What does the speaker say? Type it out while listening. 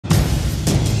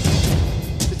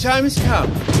time has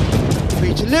come for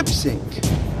you to lip sync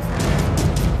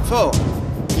for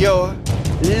your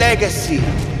legacy.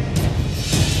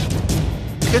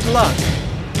 Good luck,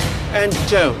 and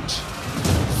don't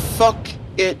fuck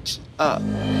it up.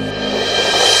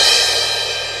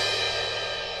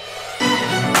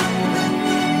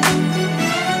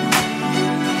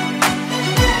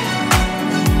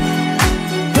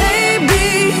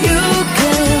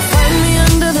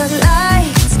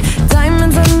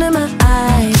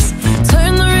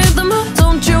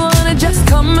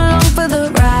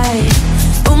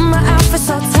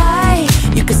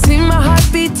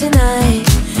 Tonight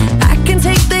I can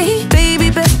take the heat,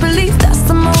 baby, best believe that's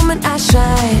the moment I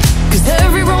shine. Cause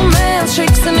every romance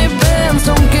shakes and it bends,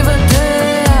 don't give a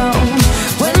damn.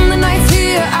 When the night's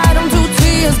here, I don't do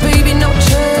tears, baby, no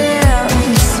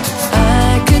chance.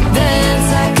 I could dance,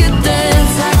 I could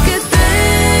dance, I could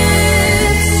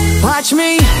dance. Watch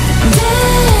me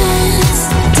dance,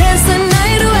 dance the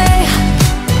night away.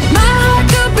 My heart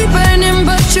could be burning,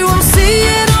 but you won't see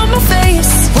it on my face.